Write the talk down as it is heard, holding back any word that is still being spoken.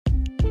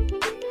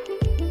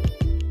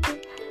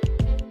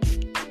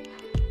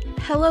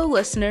Hello,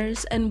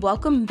 listeners, and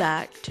welcome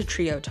back to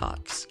Trio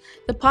Talks,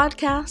 the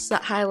podcast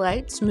that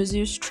highlights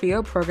Mizzou's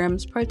Trio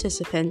program's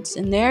participants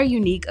and their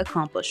unique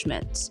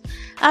accomplishments.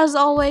 As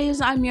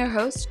always, I'm your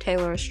host,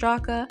 Taylor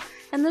Estraka,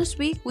 and this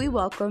week we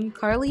welcome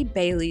Carly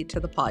Bailey to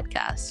the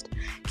podcast.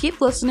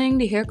 Keep listening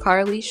to hear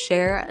Carly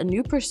share a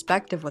new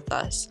perspective with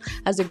us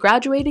as a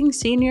graduating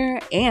senior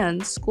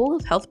and School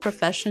of Health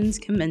Professions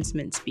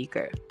commencement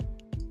speaker.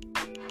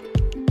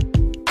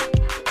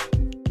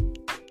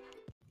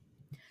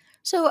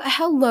 So,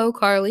 hello,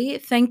 Carly.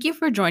 Thank you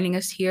for joining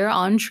us here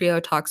on Trio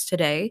Talks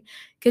today.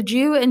 Could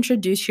you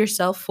introduce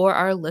yourself for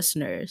our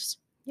listeners?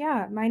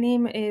 Yeah, my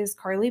name is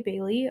Carly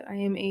Bailey. I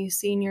am a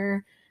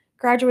senior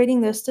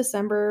graduating this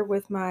December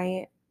with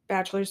my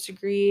bachelor's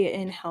degree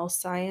in health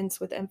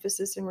science with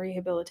emphasis in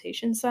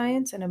rehabilitation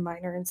science and a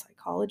minor in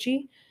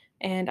psychology.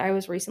 And I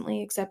was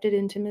recently accepted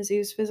into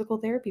Mizzou's physical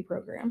therapy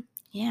program.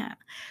 Yeah.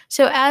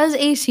 So, as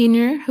a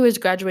senior who is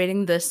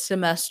graduating this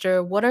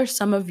semester, what are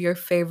some of your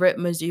favorite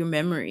Mizzou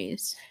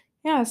memories?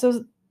 Yeah,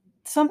 so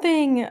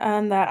something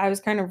that I was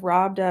kind of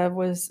robbed of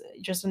was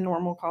just a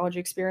normal college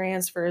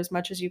experience for as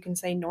much as you can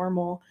say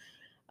normal.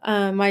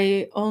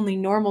 My only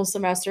normal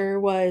semester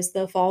was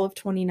the fall of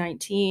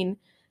 2019,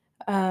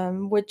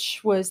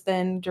 which was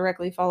then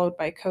directly followed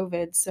by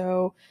COVID.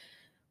 So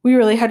we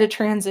really had to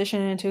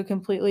transition into a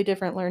completely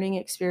different learning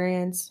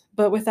experience.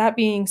 But with that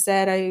being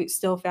said, I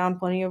still found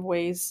plenty of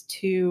ways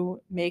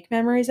to make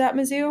memories at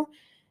Mizzou.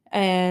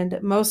 And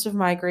most of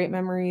my great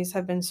memories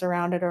have been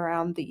surrounded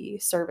around the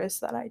service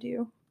that I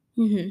do.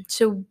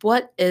 So,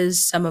 what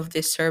is some of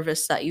the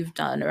service that you've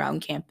done around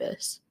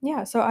campus?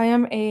 Yeah, so I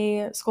am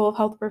a School of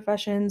Health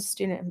Professions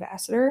student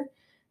ambassador.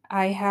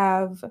 I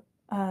have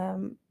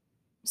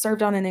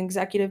served on an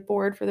executive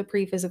board for the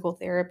Pre-Physical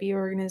Therapy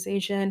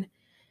Organization.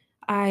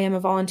 I am a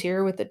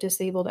volunteer with the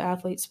Disabled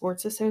Athlete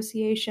Sports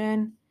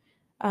Association,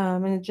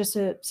 and just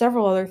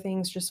several other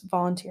things, just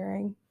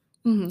volunteering.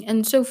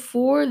 And so,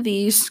 for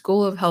the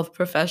School of Health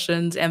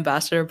Professions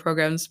Ambassador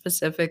Program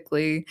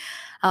specifically,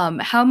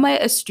 how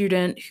might a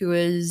student who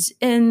is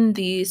in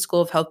the School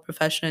of Health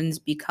Professions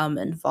become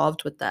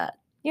involved with that?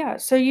 Yeah,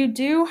 so you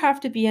do have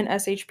to be an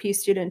SHP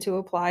student to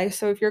apply.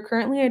 So if you're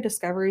currently a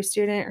Discovery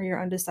student or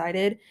you're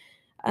undecided,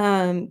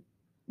 um,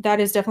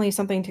 that is definitely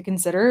something to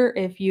consider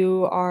if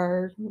you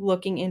are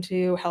looking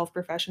into health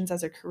professions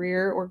as a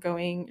career or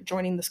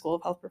joining the School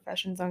of Health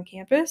Professions on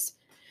campus.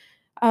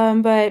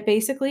 But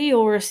basically,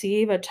 you'll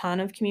receive a ton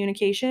of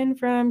communication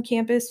from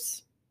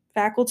campus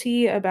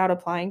faculty about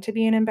applying to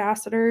be an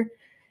ambassador.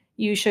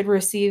 You should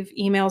receive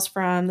emails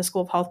from the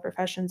School of Health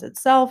Professions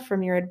itself,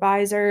 from your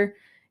advisor.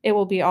 It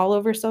will be all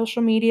over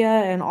social media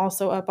and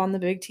also up on the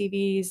big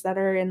TVs that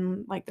are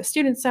in like the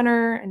Student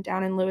Center and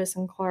down in Lewis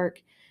and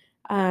Clark,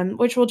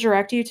 which will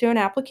direct you to an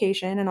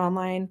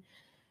online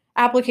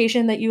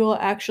application that you will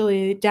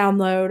actually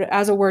download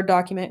as a Word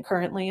document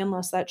currently,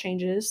 unless that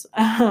changes.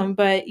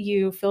 But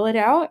you fill it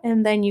out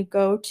and then you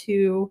go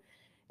to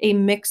a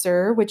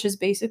mixer, which is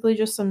basically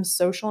just some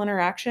social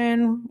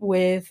interaction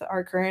with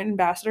our current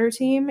ambassador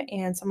team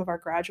and some of our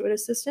graduate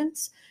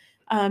assistants,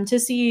 to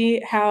see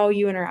how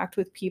you interact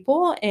with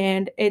people.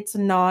 And it's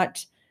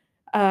not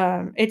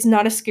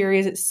as scary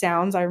as it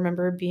sounds. I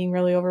remember being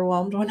really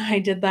overwhelmed when I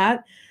did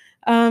that.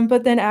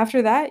 But then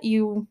after that,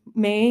 you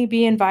may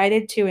be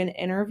invited to an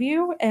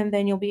interview, and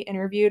then you'll be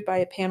interviewed by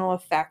a panel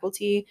of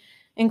faculty,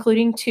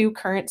 including two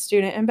current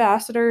student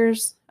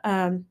ambassadors,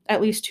 at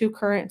least two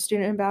current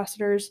student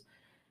ambassadors.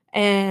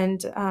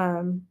 And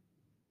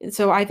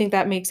so I think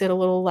that makes it a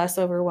little less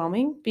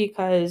overwhelming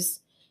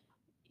because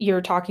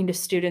you're talking to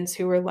students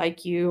who are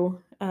like you.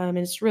 And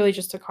it's really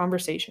just a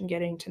conversation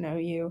getting to know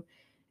you.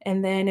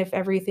 And then if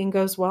everything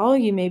goes well,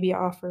 you may be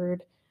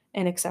offered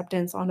an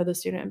acceptance onto the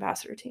student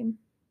ambassador team.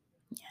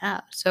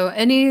 Yeah. So,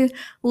 any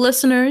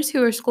listeners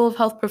who are School of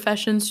Health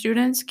Professions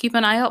students, keep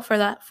an eye out for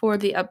that for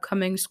the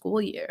upcoming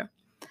school year.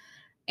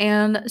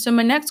 And so,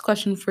 my next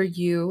question for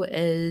you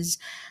is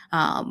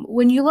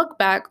when you look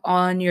back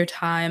on your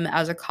time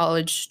as a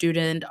college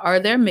student, are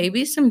there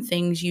maybe some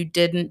things you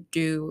didn't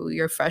do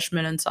your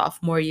freshman and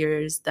sophomore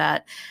years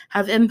that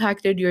have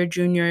impacted your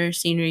junior,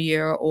 senior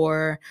year,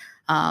 or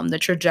the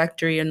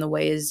trajectory and the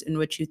ways in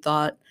which you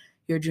thought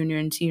your junior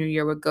and senior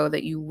year would go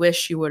that you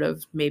wish you would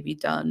have maybe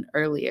done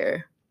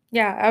earlier?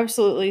 Yeah,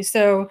 absolutely.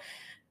 So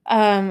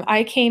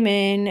I came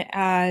in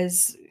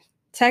as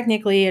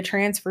technically a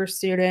transfer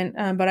student,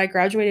 but I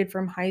graduated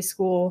from high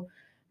school.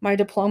 My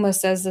diploma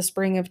says the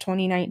spring of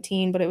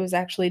 2019, but it was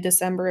actually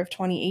December of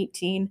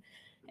 2018.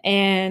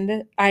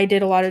 And I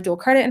did a lot of dual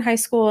credit in high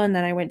school, and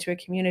then I went to a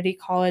community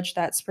college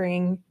that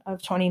spring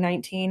of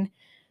 2019.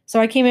 So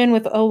I came in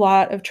with a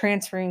lot of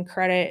transferring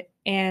credit,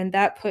 and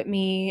that put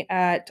me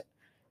at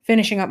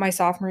finishing up my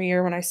sophomore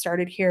year when I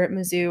started here at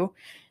Mizzou.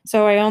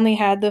 So I only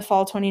had the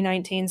fall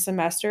 2019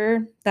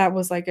 semester that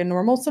was like a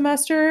normal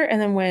semester, and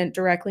then went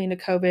directly into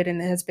COVID,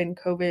 and it has been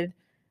COVID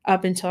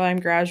up until I'm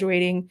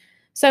graduating.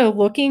 So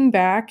looking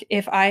back,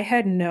 if I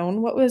had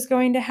known what was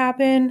going to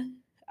happen,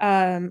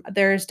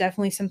 there's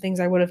definitely some things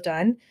I would have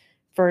done.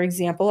 For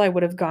example, I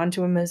would have gone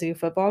to a Mizzou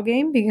football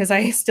game because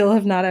I still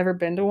have not ever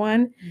been to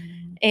one.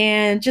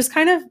 And just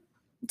kind of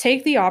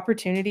take the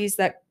opportunities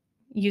that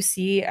you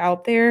see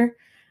out there.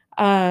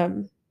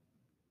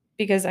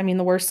 Because I mean,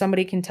 the worst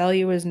somebody can tell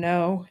you is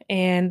no.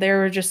 And there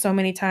were just so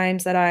many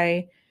times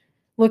that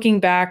looking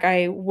back,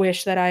 I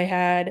wish that I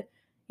had,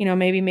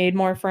 maybe made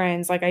more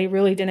friends. Like I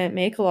really didn't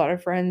make a lot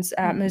of friends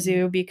at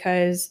Mizzou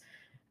because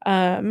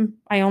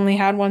I only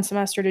had one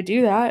semester to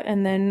do that,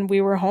 and then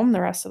we were home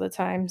the rest of the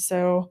time.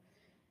 So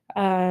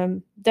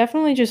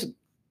definitely just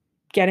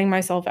getting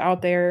myself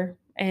out there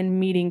and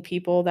meeting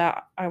people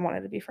that I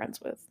wanted to be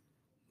friends with.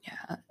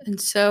 Yeah. And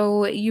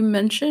so you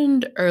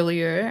mentioned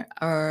earlier,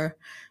 or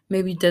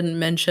maybe didn't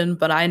mention,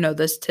 but I know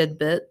this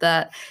tidbit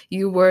that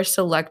you were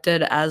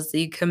selected as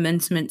the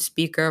commencement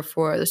speaker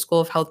for the School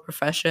of Health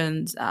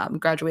Professions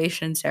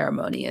graduation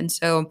ceremony. And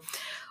so,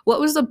 what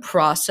was the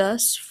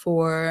process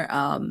for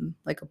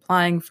like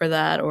applying for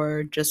that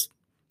or just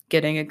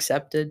getting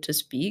accepted to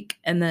speak?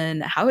 And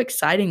then, how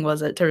exciting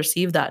was it to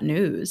receive that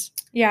news?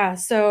 Yeah,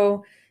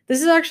 so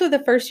this is actually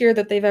the first year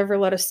that they've ever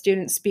let a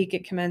student speak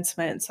at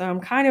commencement. So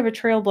I'm kind of a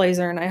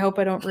trailblazer, and I hope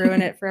I don't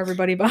ruin it for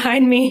everybody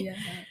behind me.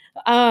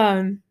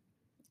 Yeah.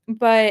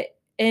 But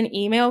an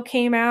email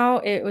came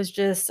out. It was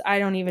just, I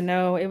don't even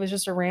know. It was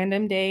just a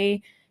random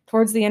day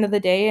towards the end of the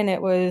day, and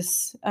it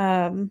was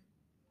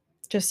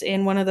just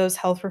in one of those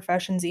health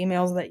professions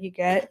emails that you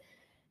get,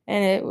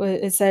 and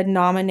it said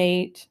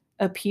nominate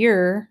a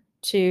peer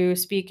to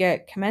speak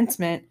at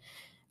commencement.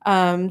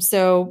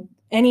 So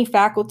any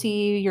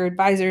faculty, your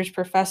advisors,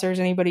 professors,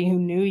 anybody who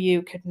knew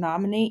you could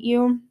nominate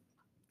you.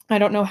 I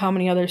don't know how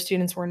many other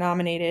students were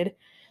nominated.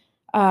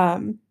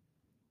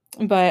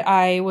 But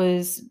I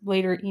was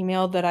later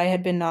emailed that I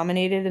had been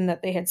nominated and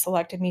that they had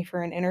selected me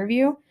for an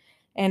interview.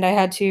 And I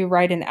had to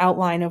write an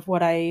outline of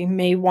what I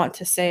may want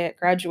to say at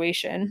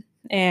graduation.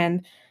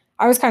 And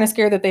I was kind of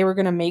scared that they were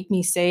going to make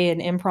me say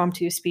an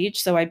impromptu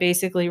speech. So I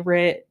basically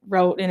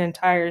wrote an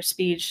entire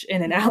speech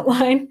in an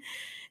outline.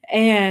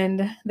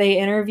 And they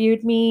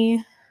interviewed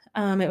me.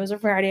 It was a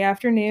Friday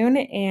afternoon.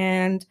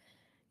 And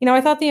I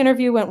thought the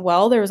interview went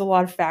well. There was a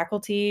lot of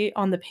faculty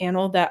on the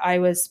panel that I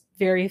was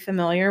very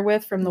familiar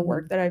with from the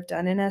work that I've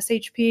done in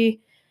SHP.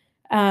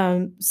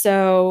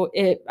 So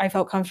I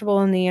felt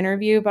comfortable in the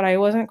interview, but I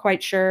wasn't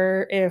quite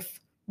sure if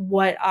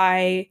what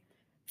I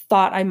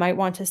thought I might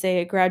want to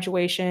say at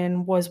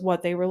graduation was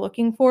what they were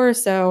looking for.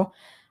 So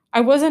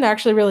I wasn't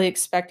actually really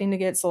expecting to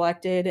get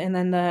selected. And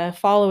then the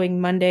following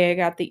Monday, I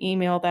got the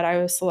email that I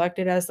was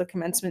selected as the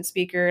commencement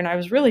speaker, and I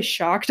was really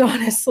shocked,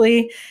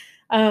 honestly.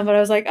 But I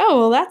was like, oh,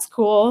 well, that's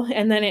cool.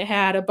 And then it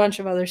had a bunch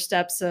of other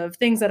steps of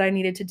things that I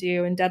needed to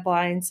do and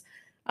deadlines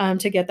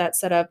to get that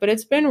set up. But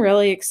it's been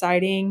really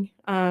exciting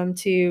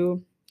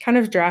to kind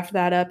of draft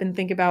that up and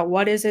think about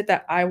what is it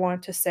that I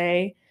want to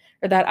say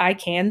or that I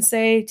can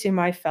say to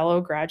my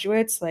fellow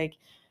graduates. Like,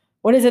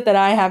 what is it that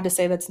I have to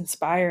say that's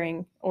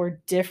inspiring or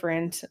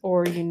different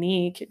or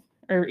unique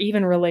or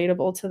even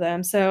relatable to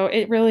them? So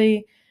it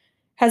really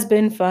has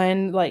been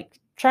fun, like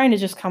trying to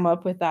just come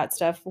up with that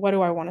stuff. What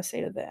do I want to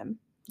say to them?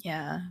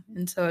 Yeah.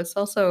 And so it's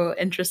also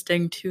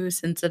interesting too,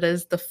 since it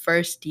is the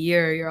first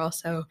year, you're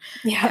also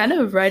kind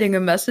of writing a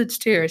message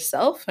to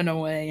yourself in a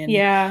way.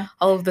 And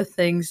all of the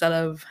things that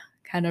have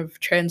kind of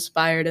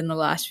transpired in the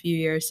last few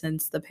years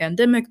since the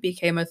pandemic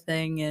became a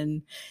thing.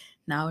 And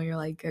now you're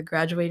like a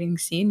graduating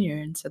senior.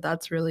 And so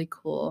that's really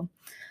cool.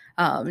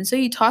 And so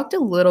you talked a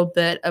little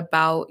bit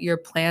about your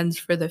plans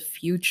for the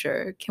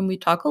future. Can we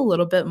talk a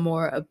little bit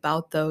more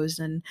about those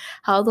and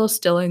how they'll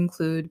still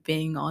include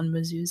being on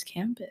Mizzou's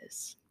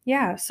campus?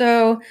 Yeah.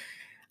 So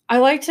I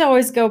like to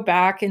always go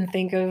back and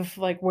think of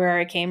like where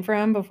I came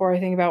from before I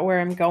think about where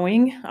I'm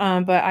going.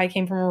 But I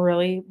came from a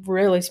really,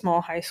 really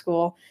small high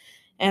school,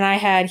 and I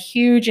had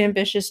huge,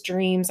 ambitious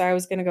dreams. I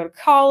was going to go to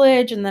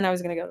college, and then I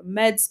was going to go to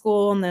med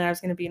school, and then I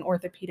was going to be an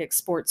orthopedic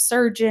sports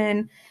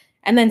surgeon.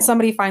 And then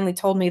somebody finally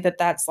told me that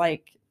that's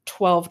like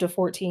 12 to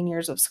 14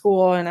 years of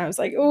school. And I was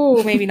like,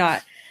 oh, maybe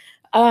not.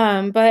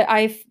 But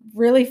I've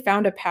really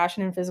found a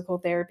passion in physical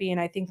therapy, and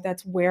I think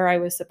that's where I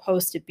was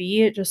supposed to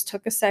be. It just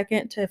took a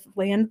second to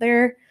land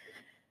there.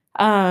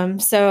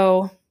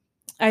 So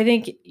I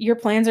think your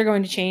plans are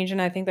going to change,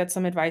 and I think that's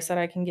some advice that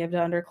I can give to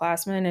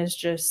underclassmen is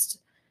just,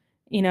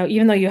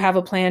 even though you have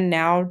a plan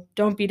now,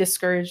 don't be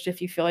discouraged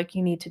if you feel like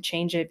you need to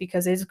change it,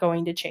 because it's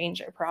going to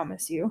change, I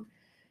promise you.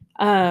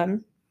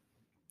 And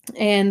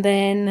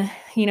then,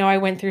 I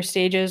went through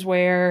stages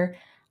where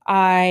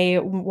I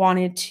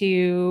wanted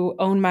to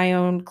own my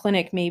own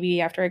clinic maybe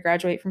after I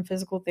graduate from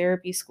physical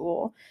therapy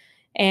school.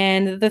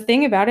 And the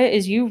thing about it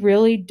is you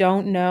really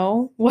don't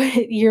know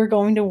what you're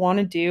going to want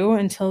to do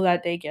until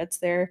that day gets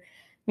there. I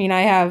mean,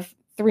 I have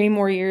 3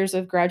 more years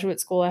of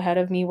graduate school ahead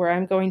of me where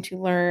I'm going to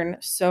learn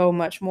so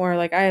much more.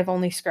 Like, I have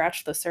only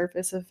scratched the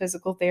surface of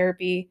physical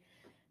therapy.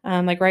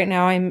 Like right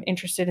now, I'm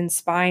interested in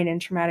spine and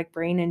traumatic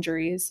brain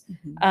injuries,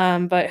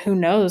 but who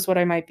knows what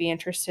I might be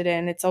interested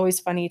in. It's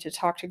always funny to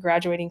talk to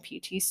graduating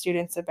PT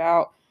students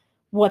about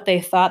what they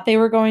thought they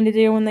were going to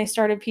do when they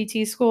started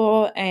PT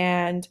school,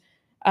 and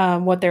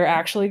what they're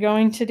actually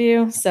going to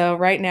do. So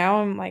right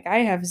now I'm like, I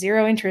have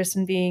zero interest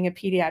in being a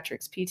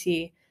pediatrics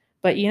PT,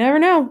 but you never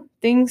know,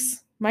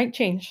 things might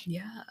change.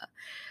 Yeah.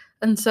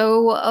 And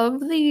so, of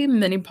the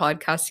many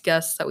podcast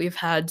guests that we've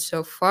had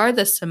so far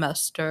this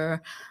semester,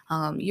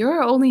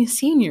 you're only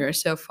senior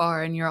so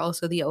far, and you're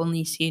also the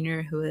only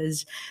senior who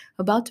is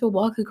about to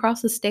walk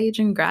across the stage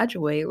and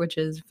graduate, which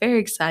is very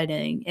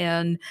exciting.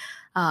 And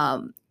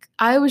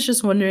I was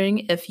just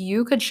wondering if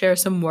you could share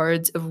some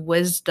words of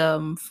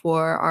wisdom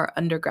for our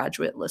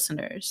undergraduate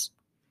listeners.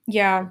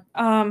 Yeah.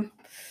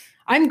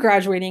 I'm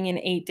graduating in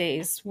 8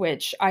 days,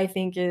 which I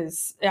think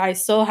I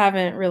still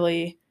haven't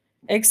really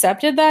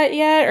accepted that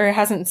yet, or it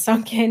hasn't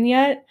sunk in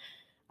yet.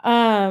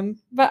 But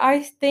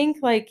I think,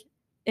 like,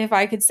 if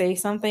I could say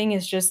something,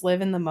 is just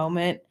live in the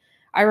moment.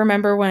 I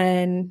remember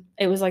when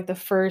it was like the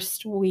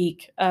first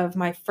week of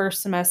my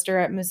first semester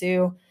at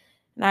Mizzou,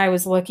 and I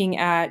was looking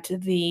at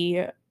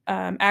the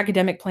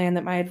academic plan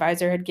that my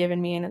advisor had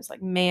given me, and it's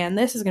like, man,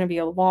 this is going to be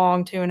a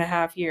long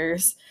 2.5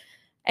 years.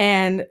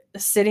 And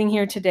sitting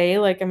here today,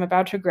 like, I'm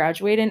about to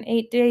graduate in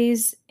 8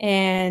 days,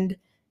 and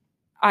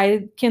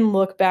I can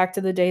look back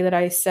to the day that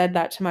I said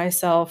that to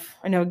myself.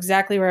 I know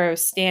exactly where I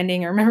was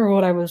standing. I remember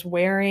what I was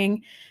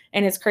wearing.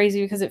 And it's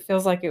crazy because it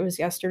feels like it was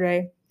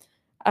yesterday.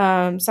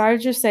 So I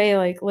would just say,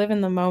 like, live in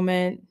the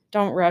moment.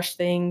 Don't rush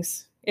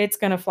things. It's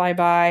going to fly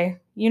by.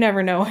 You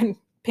never know when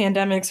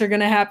pandemics are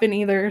going to happen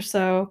either.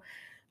 So,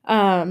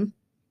 um,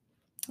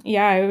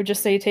 yeah, I would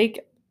just say take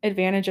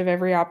advantage of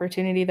every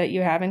opportunity that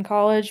you have in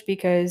college,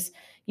 because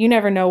you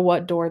never know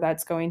what door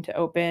that's going to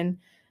open.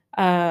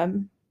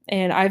 Um,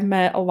 and I've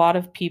met a lot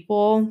of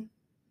people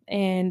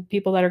and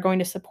people that are going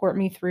to support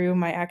me through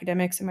my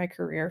academics and my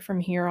career from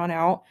here on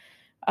out,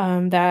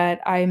 that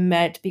I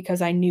met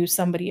because I knew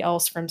somebody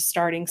else from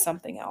starting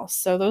something else.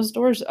 So those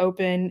doors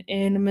open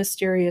in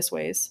mysterious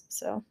ways.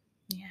 So,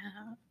 Yeah.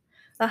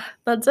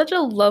 That's such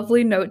a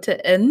lovely note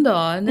to end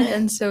on.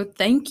 And so,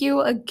 thank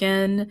you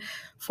again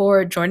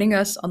for joining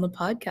us on the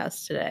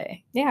podcast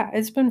today. yeah,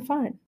 it's been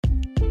fun.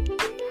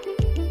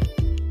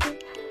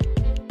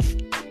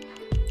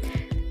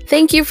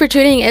 Thank you for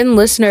tuning in,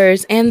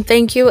 listeners. And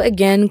thank you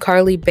again,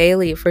 Carly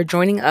Bailey, for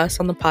joining us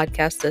on the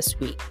podcast this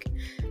week.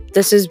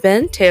 This has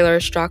been Taylor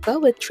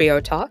Straka with Trio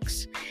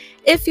Talks.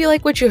 If you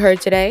like what you heard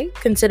today,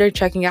 consider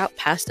checking out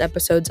past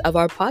episodes of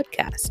our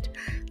podcast.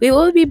 We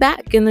will be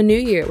back in the new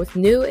year with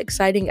new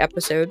exciting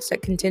episodes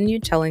that continue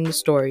telling the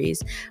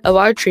stories of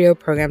our Trio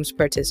program's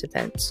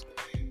participants.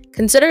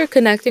 Consider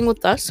connecting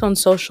with us on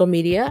social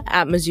media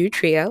at Mizzou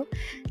Trio,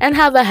 and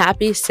have a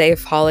happy,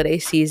 safe holiday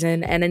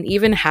season and an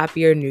even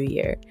happier new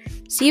year.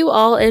 See you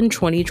all in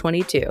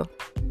 2022.